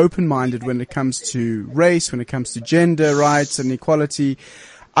open-minded when it comes to race, when it comes to gender rights and equality.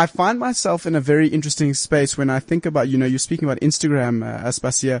 I find myself in a very interesting space when I think about, you're speaking about Instagram,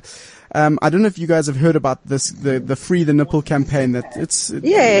 Aspasia. I don't know if you guys have heard about this, the Free the Nipple campaign it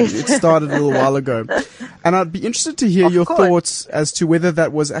started a little while ago. And I'd be interested to hear your thoughts as to whether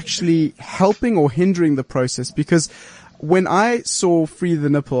that was actually helping or hindering the process, because when I saw Free the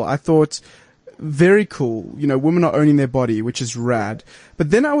Nipple, I thought, very cool. Women are owning their body, which is rad.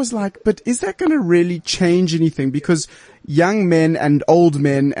 But then I was like, but is that going to really change anything? Because young men and old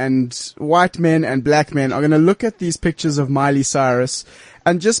men and white men and black men are going to look at these pictures of Miley Cyrus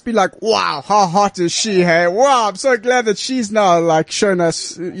and just be like, wow, how hot is she? Hey, wow, I'm so glad that she's now showing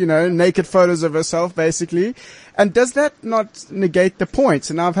us, naked photos of herself, basically. And does that not negate the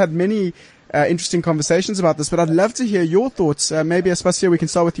point? And I've had many interesting conversations about this, but I'd love to hear your thoughts. Maybe Aspasia, we can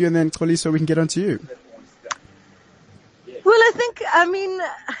start with you, and then Xoliso, we can get on to you. Well, I think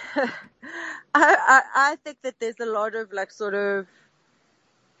that there's a lot of sort of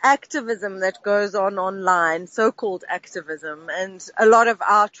activism that goes on online, so-called activism, and a lot of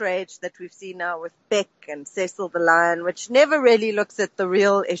outrage that we've seen now with Beck and Cecil the Lion, which never really looks at the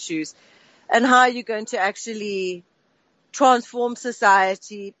real issues and how you're going to actually transform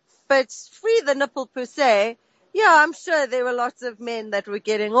society. But Free the Nipple per se, yeah, I'm sure there were lots of men that were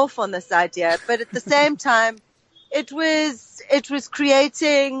getting off on this idea, but at the same time, it was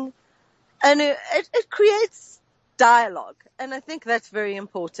creating, and it creates dialogue, and I think that's very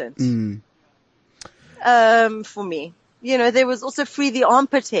important. For me. There was also Free the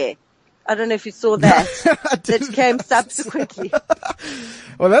Armpit Hair. I don't know if you saw that. That came subsequently.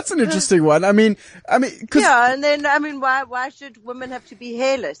 Well, that's an interesting one. I mean, yeah, and then, why should women have to be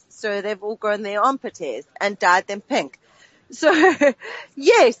hairless? So they've all grown their armpit hairs and dyed them pink. So,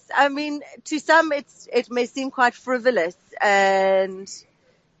 yes, to some it may seem quite frivolous and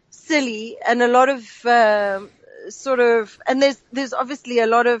silly, and a lot of, and there's obviously a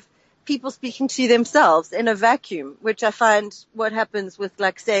lot of people speaking to themselves in a vacuum, which I find what happens with,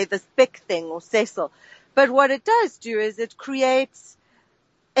 say, this Beck thing or Cecil. But what it does do is it creates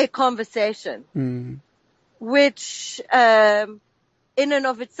a conversation, which, in and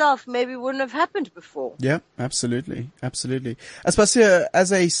of itself, maybe wouldn't have happened before. Yeah, absolutely. Absolutely. Aspasia,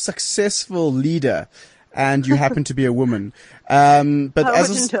 as a successful leader, and you happen to be a woman. But I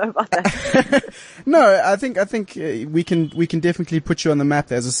wouldn't know about that. No, I think we can definitely put you on the map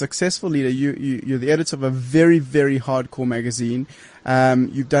there. As a successful leader, you're the editor of a very, very hardcore magazine.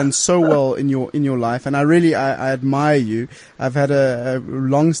 You've done so well in your life, and I admire you. I've had a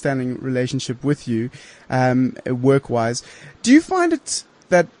long-standing relationship with you, work-wise. Do you find it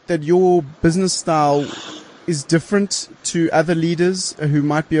that your business style is different to other leaders who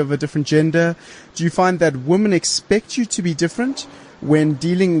might be of a different gender? Do you find that women expect you to be different when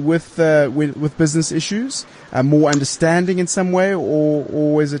dealing with business issues, more understanding in some way,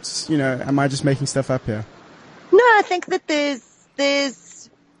 or is it, am I just making stuff up here? No, I think that there's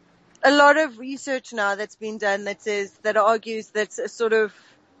a lot of research now that's been done that argues that sort of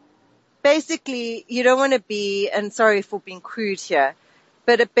basically you don't want to be, and sorry for being crude here,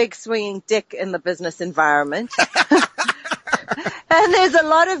 but a big swinging dick in the business environment. And there's a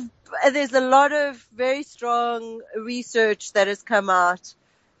lot of very strong research that has come out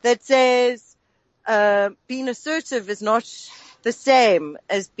that says being assertive is not the same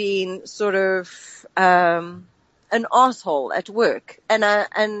as being sort of an asshole at work, and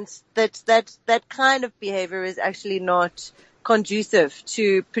that kind of behavior is actually not conducive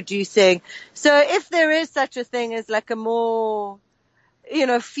to producing. So if there is such a thing as like a more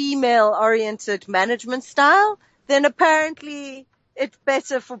female-oriented management style, then apparently it's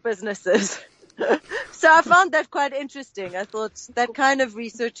better for businesses. So I found that quite interesting. I thought that kind of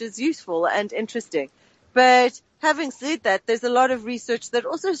research is useful and interesting. But having said that, there's a lot of research that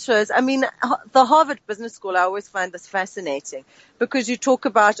also shows, the Harvard Business School, I always find this fascinating because you talk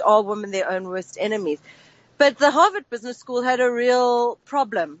about all women their own worst enemies. But the Harvard Business School had a real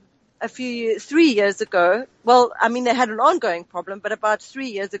problem 3 years ago. Well, they had an ongoing problem, but about 3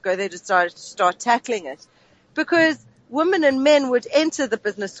 years ago, they decided to start tackling it because women and men would enter the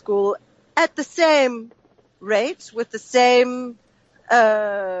business school at the same rate with the same,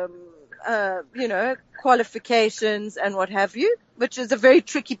 qualifications and what have you, which is a very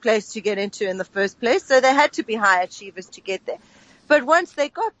tricky place to get into in the first place. So they had to be high achievers to get there. But once they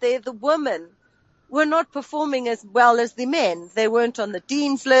got there, the women were not performing as well as the men. They weren't on the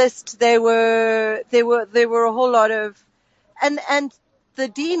dean's list. There were a whole lot of, and the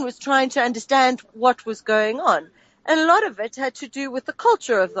dean was trying to understand what was going on. And a lot of it had to do with the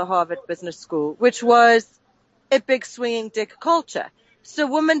culture of the Harvard Business School, which was a big swinging dick culture. So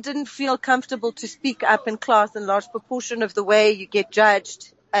women didn't feel comfortable to speak up in class, and a large proportion of the way you get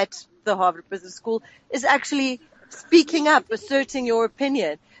judged at the Harvard Business School is actually speaking up, asserting your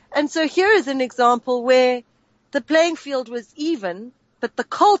opinion. And so here is an example where the playing field was even, but the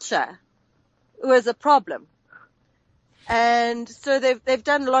culture was a problem. And so they've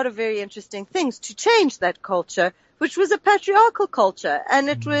done a lot of very interesting things to change that culture, which was a patriarchal culture. And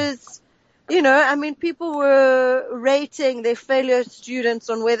it was, people were rating their fellow students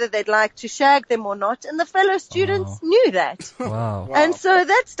on whether they'd like to shag them or not. And the fellow students knew that. Wow. And so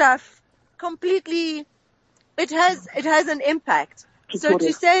that stuff completely, it has an impact. So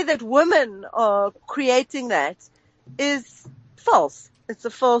to say that women are creating that is false. It's a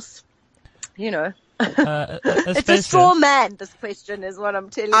false, it's a straw man, this question is what I'm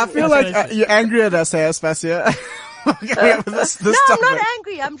telling you. I feel like you're angry at us, Aspasia. No, I'm not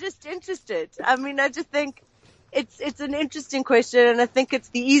angry. I'm just interested. I just think it's an interesting question, and I think it's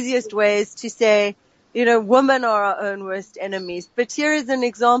the easiest way is to say, women are our own worst enemies. But here is an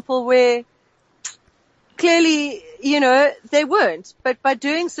example where clearly, they weren't. But by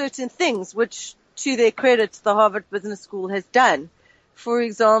doing certain things, which to their credit, the Harvard Business School has done. For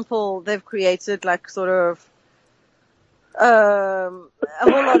example, they've created a whole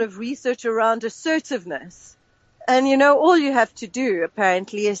lot of research around assertiveness. And, all you have to do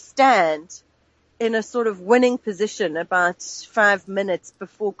apparently is stand in a sort of winning position about 5 minutes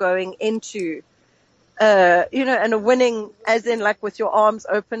before going into, and a winning as in with your arms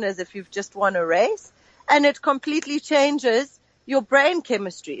open as if you've just won a race. And it completely changes your brain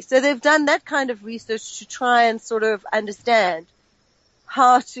chemistry. So they've done that kind of research to try and sort of understand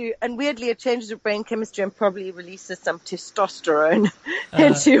how to, and weirdly it changes your brain chemistry and probably releases some testosterone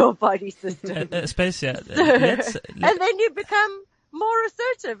into your body system. Aspasia, and then you become more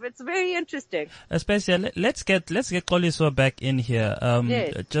assertive. It's very interesting. Aspasia, let's get Xoliswa back in here.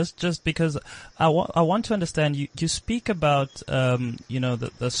 Yes. Just because I want to understand, you speak about,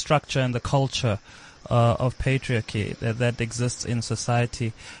 the structure and the culture of patriarchy that exists in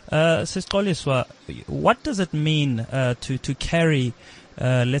society. Sis Xoliswa, what does it mean to carry,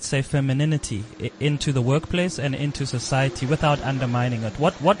 let's say, femininity into the workplace and into society without undermining it?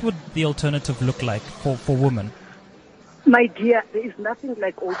 What would the alternative look like for women? My dear, there is nothing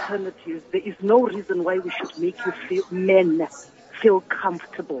like alternatives. There is no reason why we should make men feel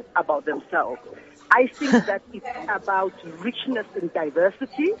comfortable about themselves. I think that it's about richness and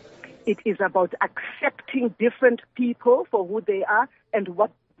diversity. It is about accepting different people for who they are and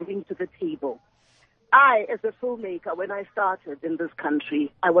what they bring to the table. I, as a filmmaker, when I started in this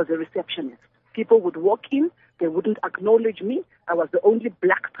country, I was a receptionist. People would walk in, they wouldn't acknowledge me. I was the only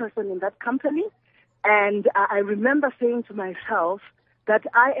black person in that company. And I remember saying to myself that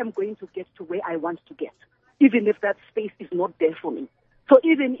I am going to get to where I want to get, even if that space is not there for me. So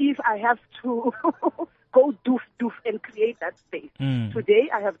even if I have to go doof and create that space. Today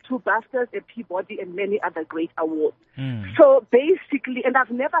I have 2 BAFTAs, a Peabody, and many other great awards. So basically, and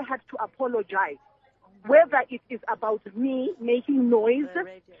I've never had to apologize, whether it is about me making noise,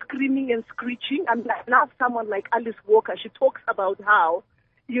 screaming and screeching. I love someone like Alice Walker. She talks about how,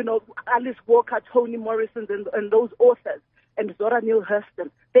 Alice Walker, Toni Morrison, and those authors, and Zora Neale Hurston,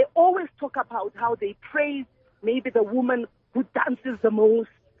 they always talk about how they praise maybe the woman who dances the most,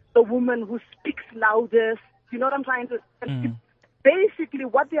 the woman who speaks loudest. You know what I'm trying to say? Basically,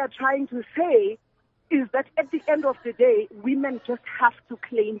 what they are trying to say is that at the end of the day, women just have to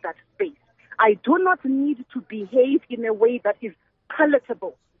claim that space. I do not need to behave in a way that is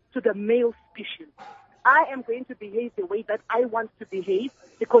palatable to the male species. I am going to behave the way that I want to behave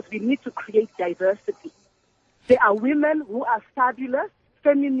because we need to create diversity. There are women who are fabulous,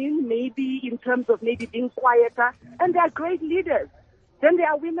 feminine, maybe in terms of maybe being quieter, and they are great leaders. Then there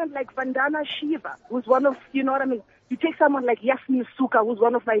are women like Vandana Shiva, who's one of, you take someone like Yasmin Sukha, who's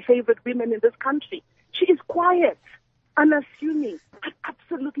one of my favorite women in this country. She is quiet, unassuming, but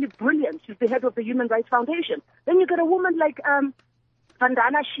absolutely brilliant. She's the head of the Human Rights Foundation. Then you get a woman like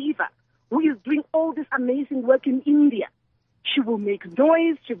Vandana Shiva, who is doing all this amazing work in India. She will make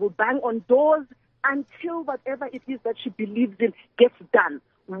noise, she will bang on doors until whatever it is that she believes in gets done.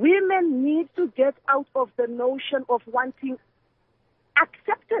 Women need to get out of the notion of wanting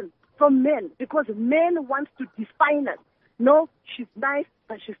acceptance from men, because men want to define us. No, she's nice,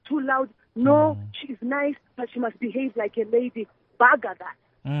 but she's too loud. No, she's nice, but she must behave like a lady. Bugger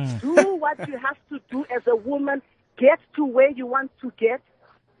that. Do what you have to do as a woman. Get to where you want to get.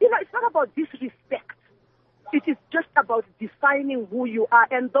 It's not about disrespect. It is just about defining who you are.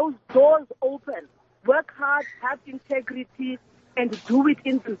 And those doors open. Work hard, have integrity, and do it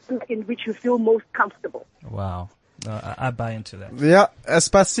in the way in which you feel most comfortable. Wow. I buy into that. Yeah.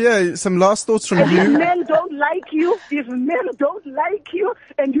 Aspasia, some last thoughts from you? If men don't like you,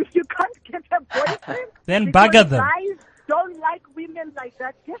 and if you can't get a boyfriend, then bugger them. Guys don't like women like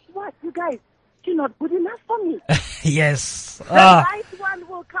that. Guess what, you guys? You're not good enough for me. Yes. The right one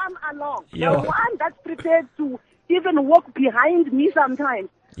will come along. Yo. The one that's prepared to even walk behind me sometimes.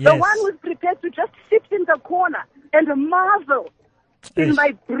 Yes. The one who's prepared to just sit in the corner and marvel in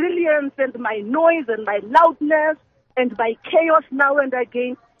my brilliance and my noise and my loudness and my chaos now and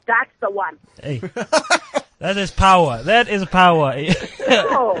again. That's the one. Hey. That is power. That is power.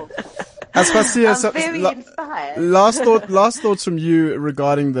 Oh. Aspasia, I'm very inspired. Last thoughts from you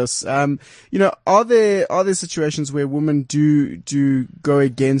regarding this. Are there situations where women do go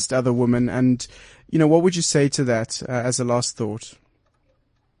against other women, and what would you say to that as a last thought?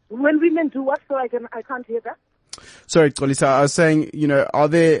 When women do what? So I can't hear that. Sorry, Xolisa, I was saying, are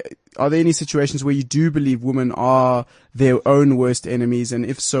there any situations where you do believe women are their own worst enemies, and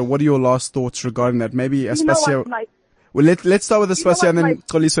if so, what are your last thoughts regarding that? Maybe Aspasia. Well, let's start with Aspasia and then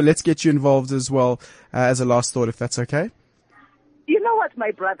Xolisa, let's get you involved as well as a last thought, if that's okay. You know what,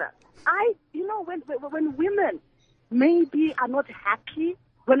 my brother? When women maybe are not happy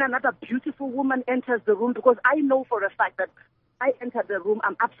when another beautiful woman enters the room, because I know for a fact that I enter the room,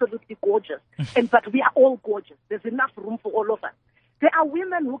 I'm absolutely gorgeous. But we are all gorgeous. There's enough room for all of us. There are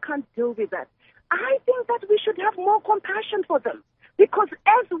women who can't deal with that. I think that we should have more compassion for them, because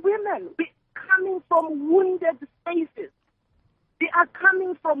as women, we are coming from wounded spaces. We are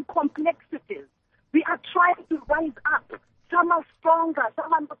coming from complexities. We are trying to rise up. Some are stronger,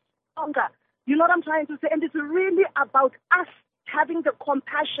 some are not stronger. You know what I'm trying to say? And it's really about us having the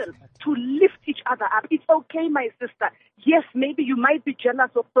compassion to lift each other up. It's okay, my sister. Yes, maybe you might be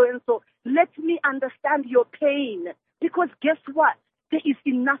jealous of so-and-so. Let me understand your pain. Because guess what? There is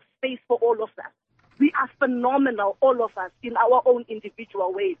enough space for all of us. We are phenomenal, all of us, in our own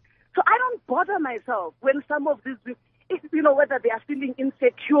individual ways. So I don't bother myself when some of these, whether they are feeling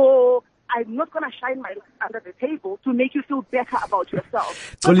insecure. I'm not going to shine my light under the table to make you feel better about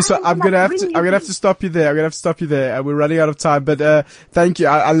yourself. Xolisa, I'm gonna have to stop you there. We're running out of time, but thank you.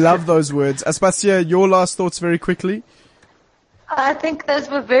 I love those words. Aspasia, your last thoughts very quickly. I think those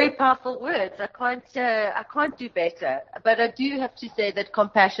were very powerful words. I can't do better, but I do have to say that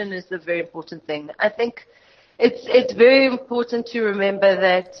compassion is the very important thing. I think it's very important to remember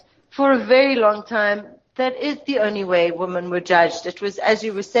that for a very long time, that is the only way women were judged. It was, as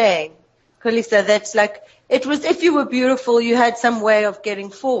you were saying, Khanyisa, that's like, it was if you were beautiful, you had some way of getting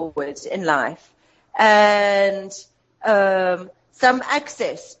forward in life, and some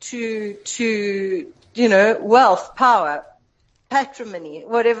access to wealth, power, patrimony,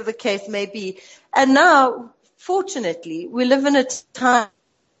 whatever the case may be. And now, fortunately, we live in a time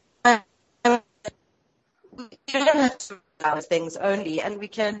we don't have to rely on things only, and we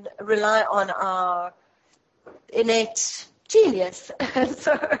can rely on our innate genius. And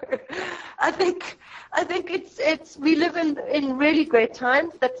so I think it's we live in really great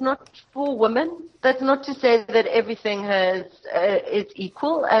times. That's not for women. That's not to say that everything is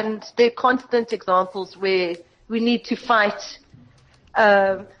equal, and there are constant examples where we need to fight.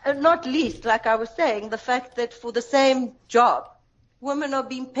 And not least, like I was saying, the fact that for the same job, women are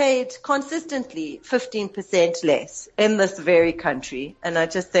being paid consistently 15% less in this very country. And I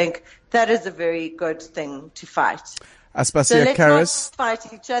just think that is a very good thing to fight. Aspasia Karas. Not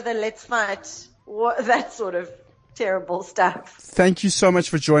fight each other, let's fight that sort of terrible stuff. Thank you so much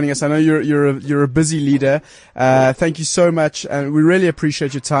for joining us. I know you're a busy leader. Thank you so much, and we really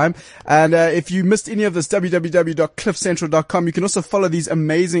appreciate your time. And if you missed any of this, www.cliffcentral.com. You can also follow these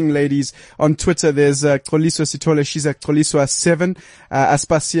amazing ladies on Twitter. There's Xoliso Sithole, she's at Xoliso7.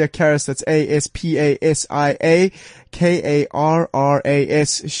 Aspasia Karas, that's Aspasiya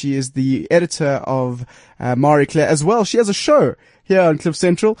Karras. She is the editor of Marie Claire as well. She has a show here on Cliff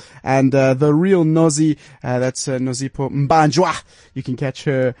Central, and the real Nozi, that's Nozipho Mbanjwa. You can catch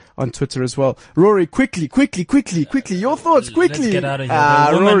her on Twitter as well. Rory, quickly, your thoughts, quickly. Let's get out of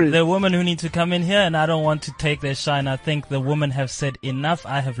here. Rory. The women who need to come in here, and I don't want to take their shine. I think the women have said enough.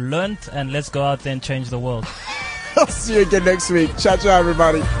 I have learned, and let's go out there and change the world. I'll see you again next week. Ciao,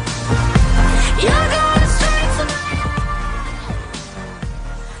 everybody.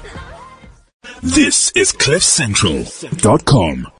 This is CliffCentral.com.